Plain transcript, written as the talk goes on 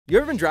You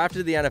ever been drafted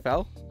to the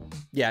NFL?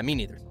 Yeah, me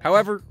neither.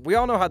 However, we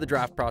all know how the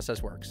draft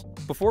process works.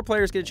 Before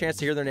players get a chance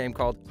to hear their name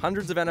called,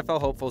 hundreds of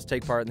NFL hopefuls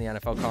take part in the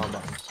NFL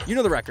Combine. You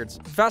know the records: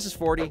 fastest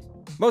 40,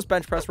 most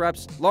bench press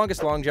reps,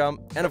 longest long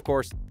jump, and of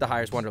course, the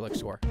highest Wonderlic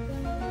score.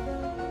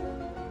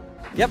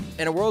 Yep,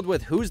 in a world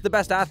with who's the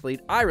best athlete,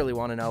 I really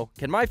want to know,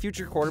 can my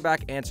future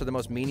quarterback answer the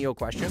most menial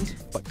questions,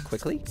 but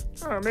quickly?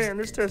 Oh man,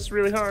 this test's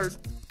really hard.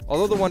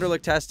 Although the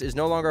Wonderlic test is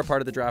no longer a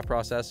part of the draft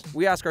process,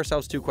 we ask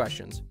ourselves two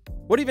questions.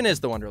 What even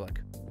is the Wonderlic?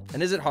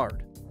 And is it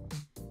hard?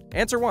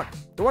 Answer 1.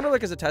 The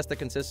Wonderlic is a test that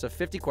consists of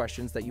 50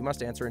 questions that you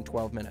must answer in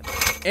 12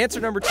 minutes. Answer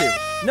number 2.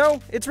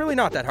 No, it's really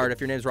not that hard if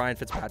your name's Ryan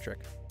Fitzpatrick.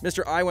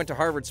 Mr. I went to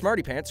Harvard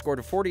Smarty Pants scored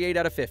a 48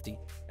 out of 50.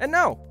 And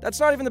no,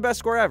 that's not even the best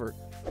score ever.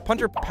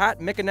 Punter Pat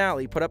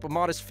McAnally put up a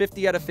modest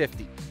 50 out of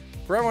 50.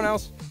 For everyone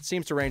else, it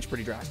seems to range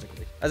pretty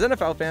drastically. As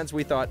NFL fans,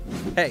 we thought,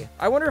 hey,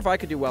 I wonder if I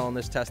could do well on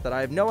this test that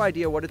I have no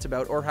idea what it's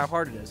about or how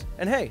hard it is.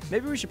 And hey,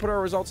 maybe we should put our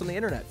results on the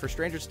internet for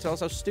strangers to tell us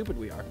how stupid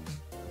we are.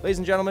 Ladies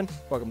and gentlemen,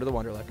 welcome to the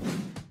Wonderlic.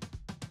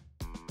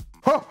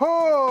 Ho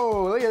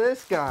ho! Look at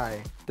this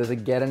guy. Does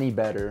it get any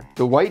better?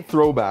 The white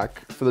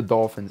throwback for the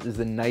Dolphins is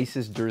the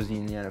nicest jersey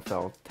in the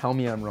NFL. Tell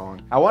me I'm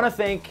wrong. I want to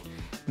thank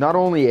not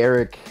only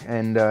Eric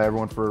and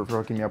everyone for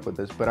hooking me up with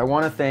this, but I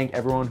want to thank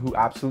everyone who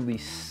absolutely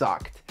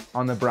sucked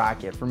on the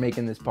bracket for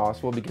making this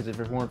possible, because if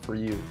it weren't for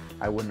you,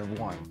 I wouldn't have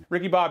won.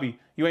 Ricky Bobby,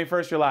 you ain't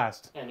first, you're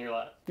last. And you're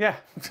last. Yeah,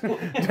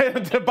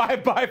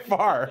 by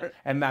far.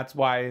 And that's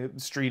why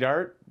street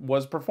art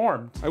was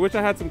performed. I wish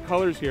I had some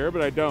colors here,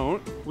 but I don't.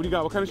 What do you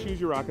got? What kind of shoes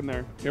you rocking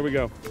there? Here we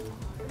go.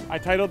 I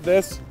titled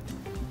this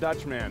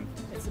Dutchman.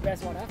 It's the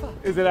best one ever.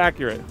 Is it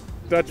accurate?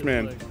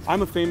 Dutchman.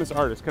 I'm a famous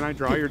artist. Can I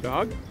draw your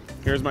dog?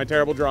 Here's my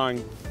terrible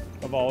drawing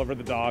of Oliver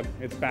the dog.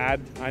 It's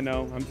bad, I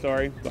know, I'm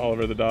sorry. It's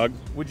Oliver the dog.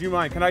 Would you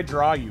mind, can I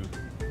draw you?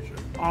 Sure.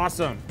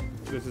 Awesome.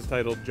 This is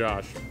titled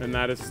Josh, and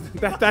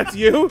that's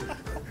you?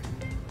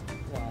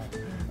 Wow.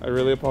 I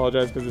really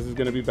apologize because this is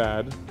gonna be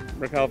bad.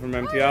 Raquel from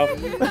MTL.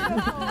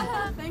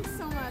 Thanks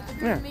so much.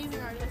 You're an amazing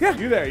artist. Yeah,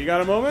 you there, you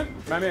got a moment?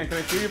 My man, can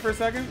I see you for a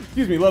second?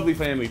 Excuse me, lovely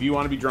family, do you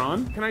want to be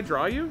drawn? Can I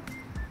draw you?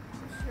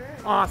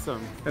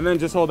 Awesome. And then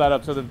just hold that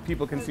up so that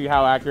people can see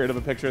how accurate of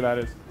a picture that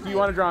is. Do you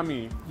want to draw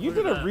me? You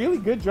did a really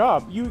good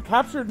job. You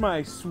captured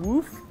my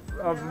swoosh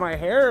of my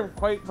hair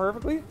quite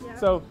perfectly. Yeah.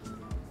 So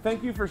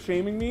thank you for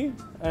shaming me,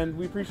 and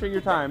we appreciate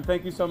your time.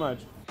 Thank you so much.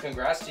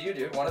 Congrats to you,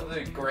 dude. One of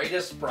the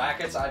greatest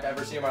brackets I've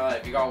ever seen in my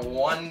life. You got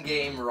one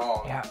game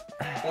wrong. Yeah.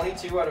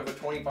 22 out of a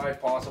 25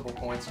 possible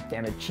points.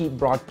 Damn it, cheap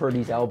Brock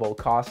Purdy's elbow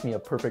cost me a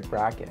perfect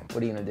bracket.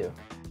 What are you gonna do?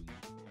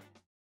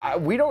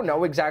 We don't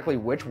know exactly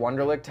which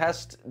Wonderlic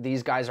test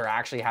these guys are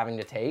actually having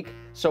to take.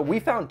 So we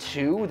found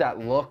 2 that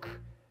look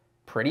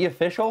pretty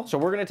official. So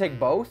we're gonna take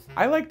both.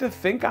 I like to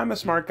think I'm a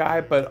smart guy,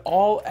 but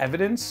all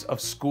evidence of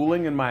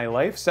schooling in my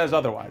life says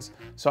otherwise.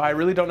 So I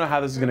really don't know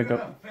how this is gonna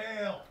go.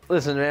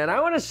 Listen, man,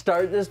 I want to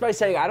start this by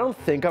saying I don't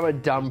think I'm a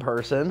dumb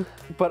person,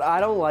 but I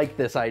don't like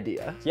this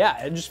idea. Yeah,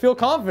 I just feel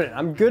confident.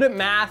 I'm good at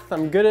math,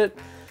 I'm good at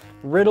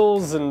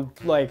riddles and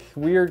like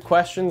weird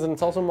questions, and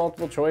it's also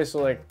multiple choice, so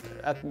like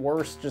at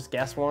worst just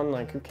guess one,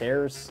 like who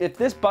cares. If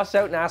this busts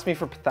out and asks me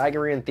for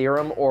Pythagorean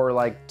theorem or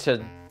like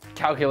to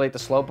calculate the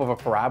slope of a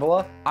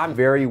parabola, I'm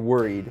very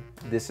worried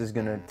this is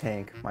gonna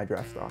tank my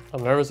draft stock.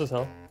 I'm nervous as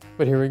hell,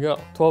 but here we go.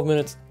 12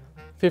 minutes,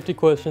 50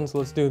 questions,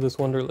 let's do this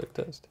Wonderlic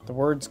test. The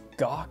words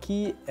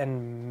gawky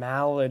and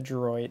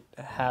maladroit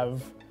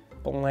have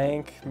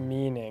blank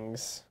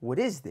meanings. What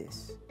is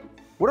this?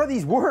 What are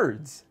these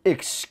words?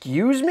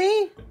 Excuse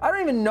me? I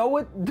don't even know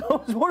what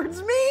those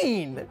words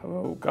mean.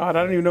 Oh God,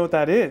 I don't even know what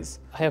that is.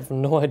 I have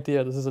no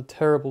idea, this is a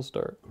terrible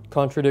start.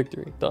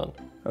 Contradictory, done.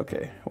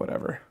 Okay,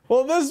 whatever.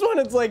 Well, this one,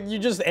 it's like you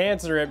just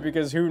answer it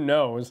because who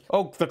knows?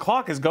 Oh, the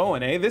clock is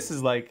going, eh? This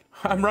is like,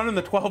 I'm running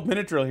the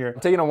 12-minute drill here.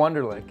 I'm taking a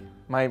Wonderlic.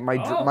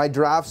 My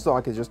draft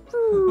stock is just...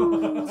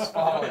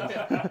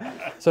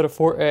 Set of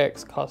 4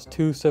 eggs costs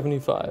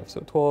 $2.75,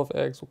 so 12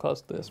 eggs will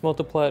cost this.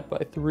 Multiply it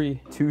by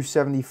 3.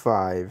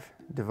 $2.75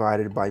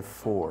 divided by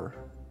 4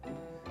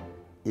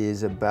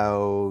 is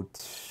about...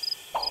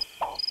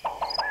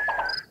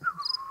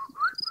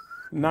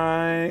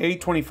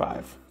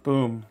 $8.25.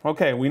 Boom.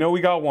 Okay, we know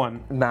we got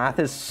one. Math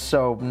is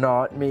so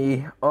not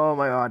me. Oh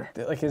my God.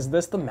 Like, is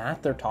this the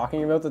math they're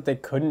talking about that they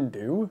couldn't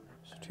do?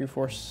 So 2,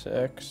 4,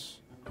 6,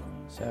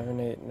 7,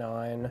 8,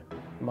 9,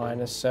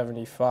 minus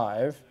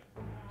 75.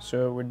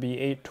 So it would be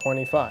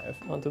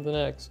 8.25. On to the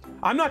next.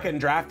 I'm not getting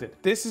drafted.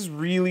 This is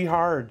really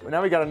hard.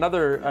 Now we got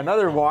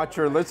another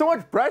watcher. There's so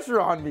much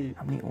pressure on me.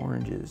 How many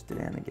oranges did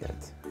Anna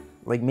get?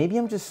 Like, maybe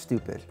I'm just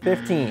stupid.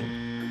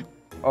 15.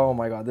 Oh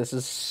my God, this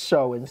is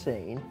so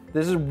insane.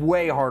 This is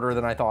way harder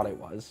than I thought it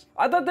was.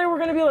 I thought they were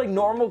gonna be like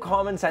normal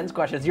common sense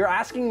questions. You're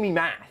asking me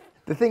math.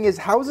 The thing is,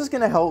 how is this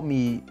gonna help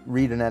me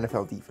read an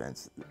NFL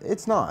defense?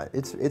 It's not,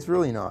 it's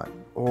really not.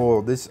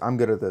 Oh, I'm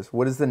good at this.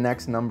 What is the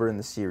next number in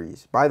the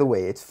series? By the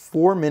way, it's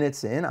 4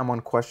 minutes in, I'm on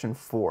question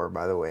 4,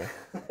 by the way.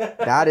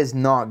 That is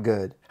not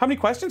good. How many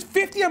questions?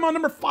 50, I'm on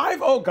number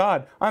 5? Oh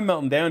God, I'm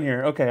melting down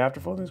here. Okay, after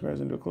folding squares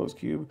into a closed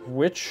cube.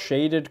 Which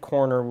shaded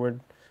corner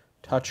would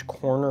touch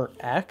corner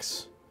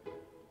X?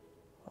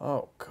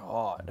 Oh,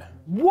 God.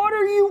 What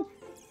are you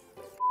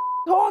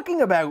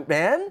talking about,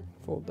 man?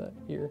 Fold that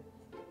here.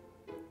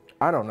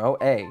 I don't know.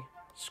 A.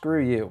 Screw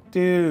you.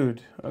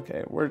 Dude,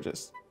 okay,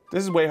 this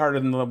is way harder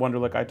than the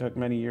Wonderlic I took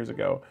many years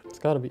ago. It's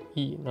gotta be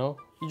E, no?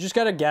 You just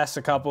gotta guess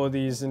a couple of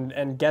these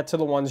and get to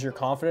the ones you're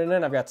confident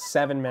in. I've got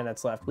 7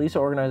 minutes left. Lisa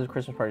organizes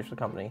Christmas parties for the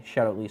company.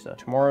 Shout out Lisa.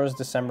 Tomorrow is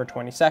December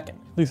 22nd.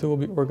 Lisa will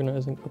be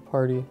organizing a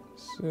party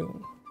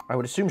soon. I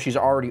would assume she's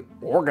already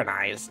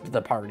organized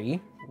the party.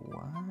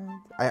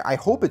 What? I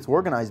hope it's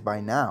organized by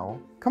now.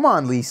 Come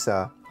on,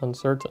 Lisa.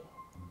 Uncertain.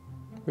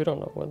 We don't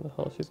know when the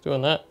hell she's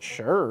doing that.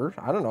 Sure.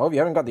 I don't know. If you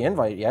haven't got the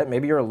invite yet,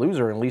 maybe you're a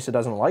loser and Lisa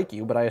doesn't like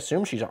you, but I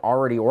assume she's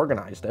already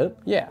organized it.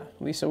 Yeah,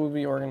 Lisa will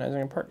be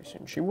organizing a party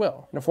soon. She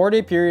will. In a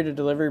 4-day period, a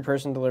delivery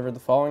person delivered the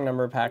following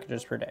number of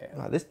packages per day.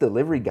 Wow, this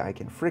delivery guy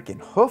can freaking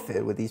hoof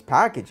it with these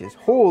packages.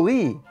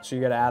 Holy. So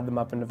you gotta add them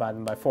up and divide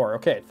them by 4.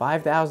 Okay,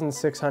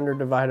 5,600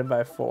 divided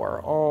by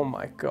 4. Oh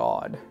my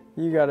God.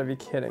 You gotta be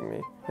kidding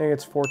me. I think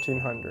it's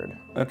 1,400.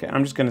 Okay,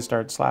 I'm just gonna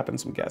start slapping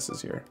some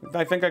guesses here.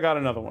 I think I got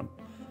another one.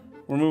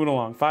 We're moving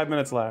along. 5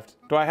 minutes left.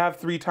 Do I have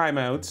 3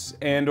 timeouts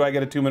and do I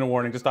get a 2-minute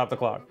warning to stop the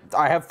clock?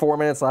 I have 4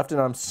 minutes left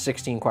and I'm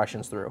 16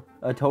 questions through.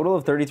 A total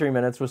of 33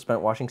 minutes was spent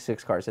washing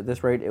 6 cars. At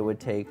this rate, it would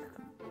take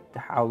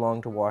how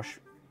long to wash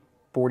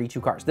 42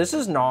 cars? This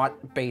is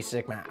not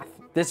basic math.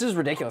 This is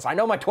ridiculous. I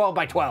know my 12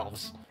 by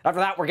 12s.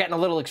 After that, we're getting a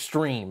little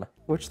extreme.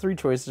 Which 3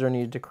 choices are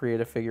needed to create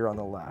a figure on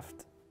the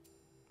left?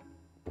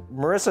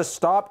 Marissa,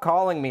 stop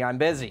calling me. I'm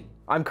busy.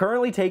 I'm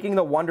currently taking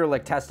the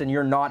Wonderlic test and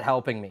you're not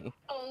helping me.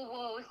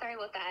 Oh, sorry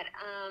about that.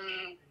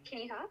 Can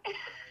you talk?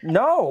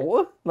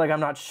 No, like I'm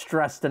not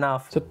stressed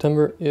enough.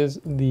 September is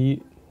the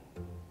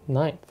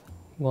 9th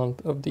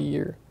month of the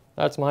year.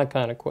 That's my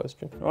kind of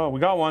question. Oh,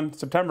 we got one.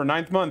 September,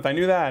 9th month. I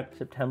knew that.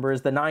 September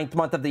is the 9th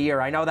month of the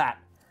year. I know that.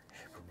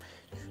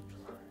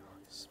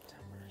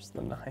 September is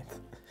the 9th.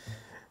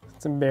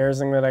 It's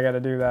embarrassing that I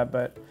gotta do that,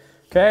 but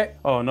okay.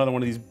 Oh, another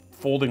one of these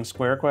folding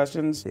square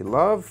questions. They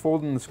love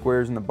folding the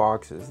squares in the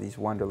boxes, these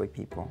Wonderlic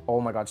people. Oh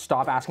my God,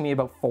 stop asking me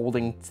about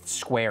folding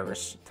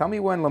squares. Tell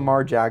me when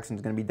Lamar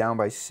Jackson's gonna be down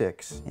by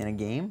 6 in a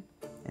game,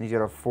 and he's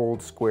gotta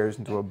fold squares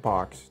into a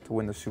box to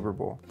win the Super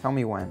Bowl. Tell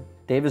me when.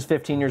 Dave is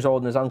 15 years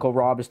old and his uncle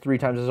Rob is 3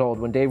 times as old.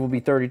 When Dave will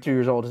be 32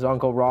 years old, his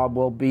uncle Rob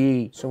will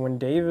be... So when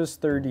Dave is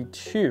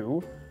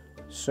 32,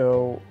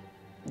 so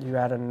you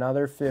add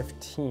another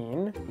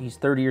 15. He's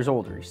 30 years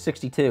older. He's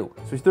 62.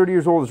 So he's 30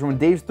 years older, so when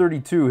Dave's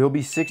 32, he'll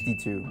be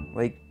 62.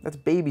 Like, that's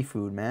baby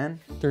food, man.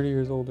 30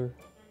 years older.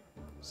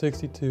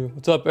 62.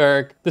 What's up,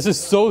 Eric? This is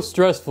so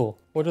stressful.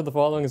 Which of the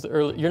following is the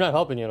early? You're not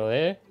helping, you know,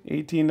 eh?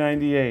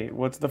 1898.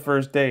 What's the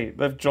first date?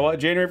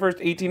 January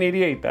 1st,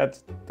 1888.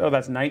 That's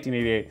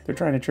 1988. They're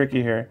trying to trick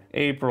you here.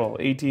 April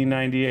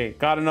 1898.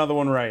 Got another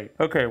one right.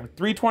 Okay,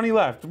 3:20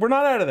 left. We're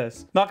not out of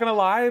this. Not gonna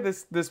lie,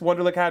 this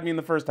Wonderlic had me in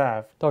the first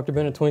half. Dr.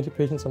 Bennett, 22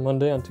 patients on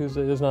Monday. On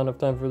Tuesday, there's not enough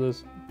time for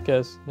this.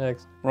 Guess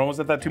next. We're almost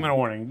at that 2-minute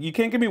warning. You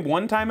can't give me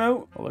one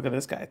timeout? Oh, look at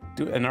this guy.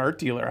 An art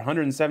dealer,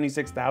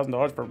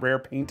 $176,000 for rare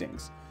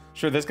paintings.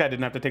 Sure, this guy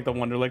didn't have to take the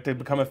Wonderlic to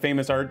become a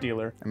famous art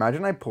dealer.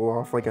 Imagine I pull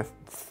off like a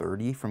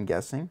 30 from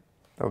guessing.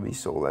 That would be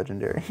so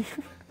legendary.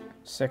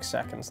 6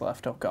 seconds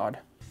left, oh God.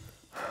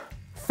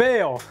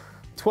 Fail,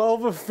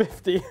 12 of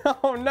 50.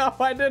 Oh no,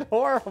 I did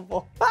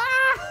horrible.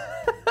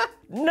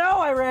 No,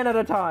 I ran out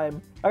of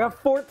time. I got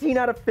 14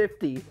 out of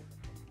 50.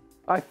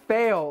 I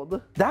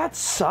failed. That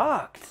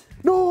sucked.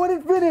 No, I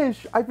didn't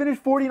finish. I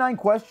finished 49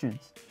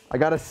 questions. I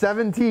got a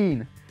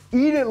 17.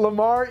 Eat it,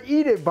 Lamar.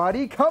 Eat it,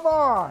 buddy. Come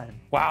on.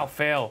 Wow,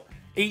 fail.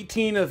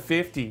 18 of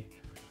 50.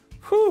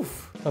 Whew.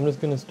 I'm just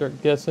gonna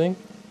start guessing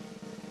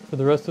for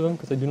the rest of them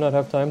because I do not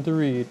have time to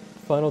read.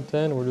 Final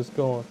 10, we're just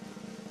going.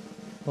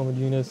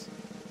 Homogeneous,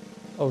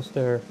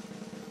 austere,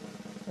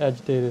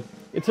 agitated.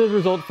 It says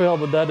result fail,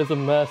 but that is a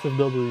massive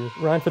W.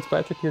 Ryan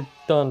Fitzpatrick, you're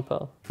done,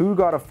 pal. Who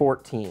got a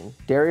 14?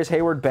 Darius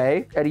Hayward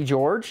Bay, Eddie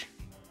George,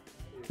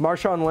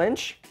 Marshawn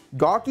Lynch.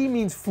 Gawky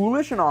means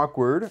foolish and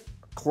awkward.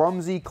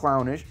 Clumsy,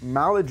 clownish.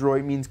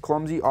 Maladroit means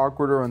clumsy,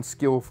 awkward, or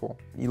unskillful.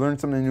 You learn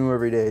something new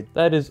every day.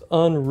 That is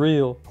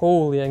unreal.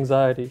 Holy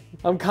anxiety.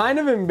 I'm kind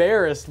of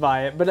embarrassed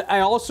by it, but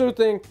I also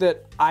think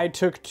that I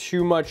took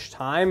too much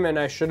time and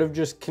I should have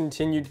just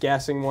continued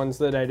guessing ones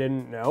that I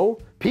didn't know.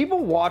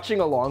 People watching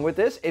along with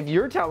this, if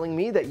you're telling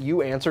me that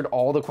you answered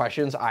all the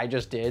questions I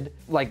just did,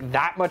 like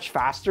that much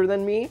faster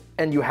than me,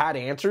 and you had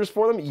answers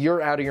for them,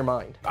 you're out of your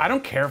mind. I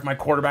don't care if my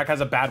quarterback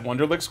has a bad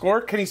Wonderlic score.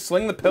 Can he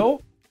sling the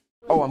pill?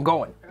 Oh, I'm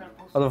going.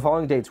 Of the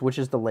following dates, which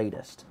is the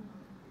latest?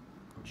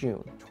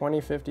 June.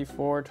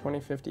 2054,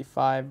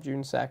 2055,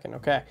 June 2nd.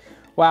 Okay.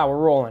 Wow, we're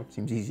rolling.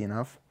 Seems easy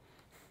enough.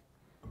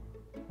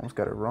 Almost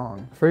got it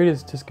wrong. Afraid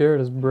is too scared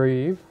is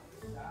brave.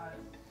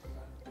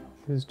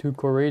 This is too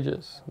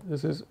courageous.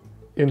 This is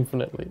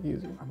infinitely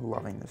easy. I'm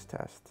loving this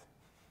test.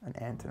 An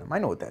antonym. I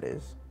know what that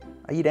is.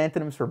 I eat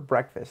antonyms for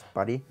breakfast,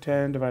 buddy.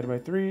 10 divided by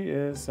 3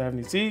 is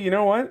 70. See, you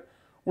know what?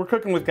 We're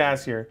cooking with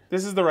gas here.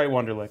 This is the right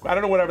Wonderlic. I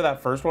don't know whatever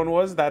that first one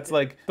was. That's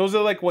like, those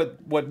are like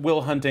what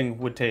Will Hunting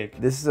would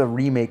take. This is a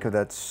remake of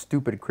that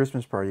stupid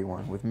Christmas party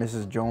one with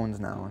Mrs. Jones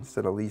now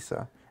instead of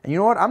Lisa. And you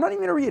know what? I'm not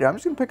even gonna read it. I'm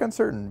just gonna pick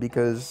uncertain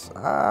because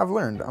I've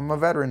learned. I'm a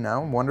veteran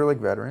now. I'm Wonderlic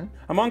veteran.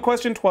 I'm on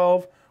question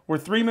 12. We're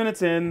 3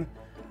 minutes in.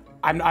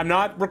 I'm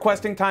not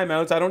requesting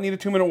timeouts. I don't need a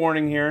 2-minute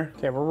warning here.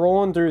 Okay, we're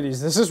rolling through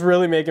these. This is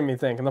really making me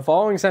think. In the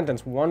following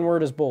sentence, one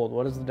word is bold.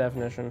 What is the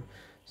definition?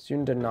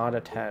 Student did not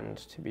attend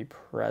to be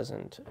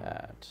present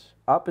at.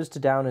 Up is to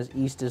down as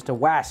east is to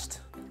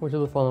west. Which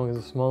of the following is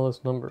the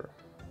smallest number?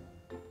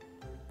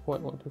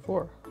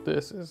 0.124.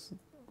 This is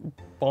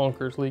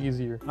bonkersly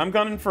easier. I'm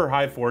gunning for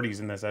high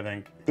 40s in this, I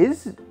think.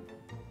 Is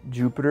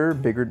Jupiter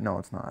bigger? No,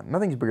 it's not.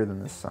 Nothing's bigger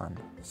than the sun.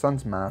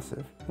 Sun's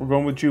massive. We're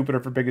going with Jupiter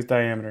for biggest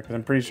diameter because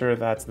I'm pretty sure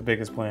that's the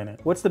biggest planet.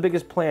 What's the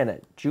biggest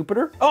planet?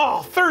 Jupiter?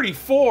 Oh,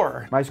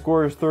 34! My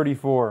score is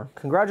 34.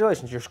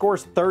 Congratulations, your score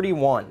is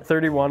 31.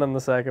 31 on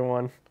the second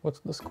one. What's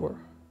the score?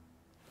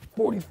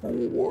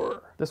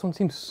 44. This one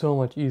seems so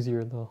much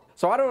easier though.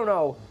 So I don't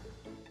know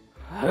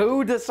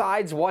who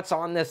decides what's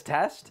on this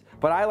test,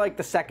 but I like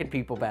the second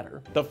people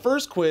better. The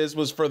first quiz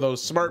was for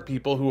those smart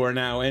people who are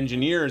now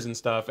engineers and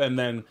stuff, and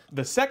then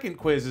the second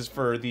quiz is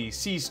for the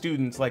C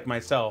students like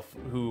myself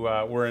who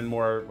were in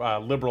more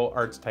liberal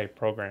arts type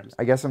programs.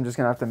 I guess I'm just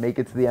gonna have to make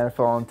it to the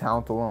NFL on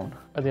talent alone.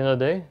 At the end of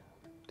the day,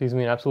 these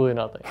mean absolutely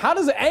nothing. How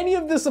does any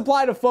of this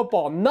apply to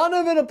football? None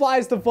of it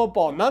applies to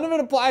football. None of it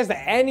applies to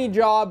any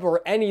job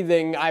or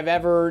anything I've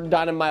ever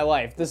done in my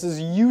life. This is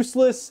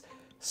useless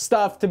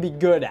stuff to be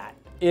good at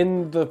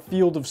in the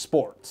field of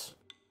sports.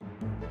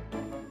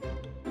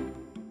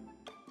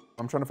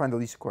 I'm trying to find the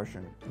Lisa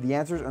question. The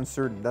answer is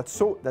uncertain. That's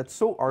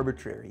so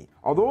arbitrary.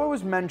 Although it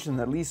was mentioned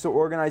that Lisa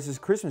organizes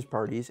Christmas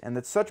parties and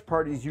that such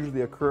parties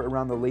usually occur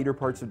around the later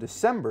parts of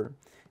December,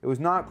 it was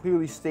not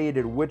clearly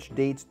stated which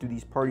dates do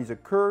these parties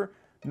occur,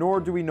 nor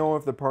do we know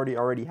if the party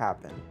already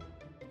happened.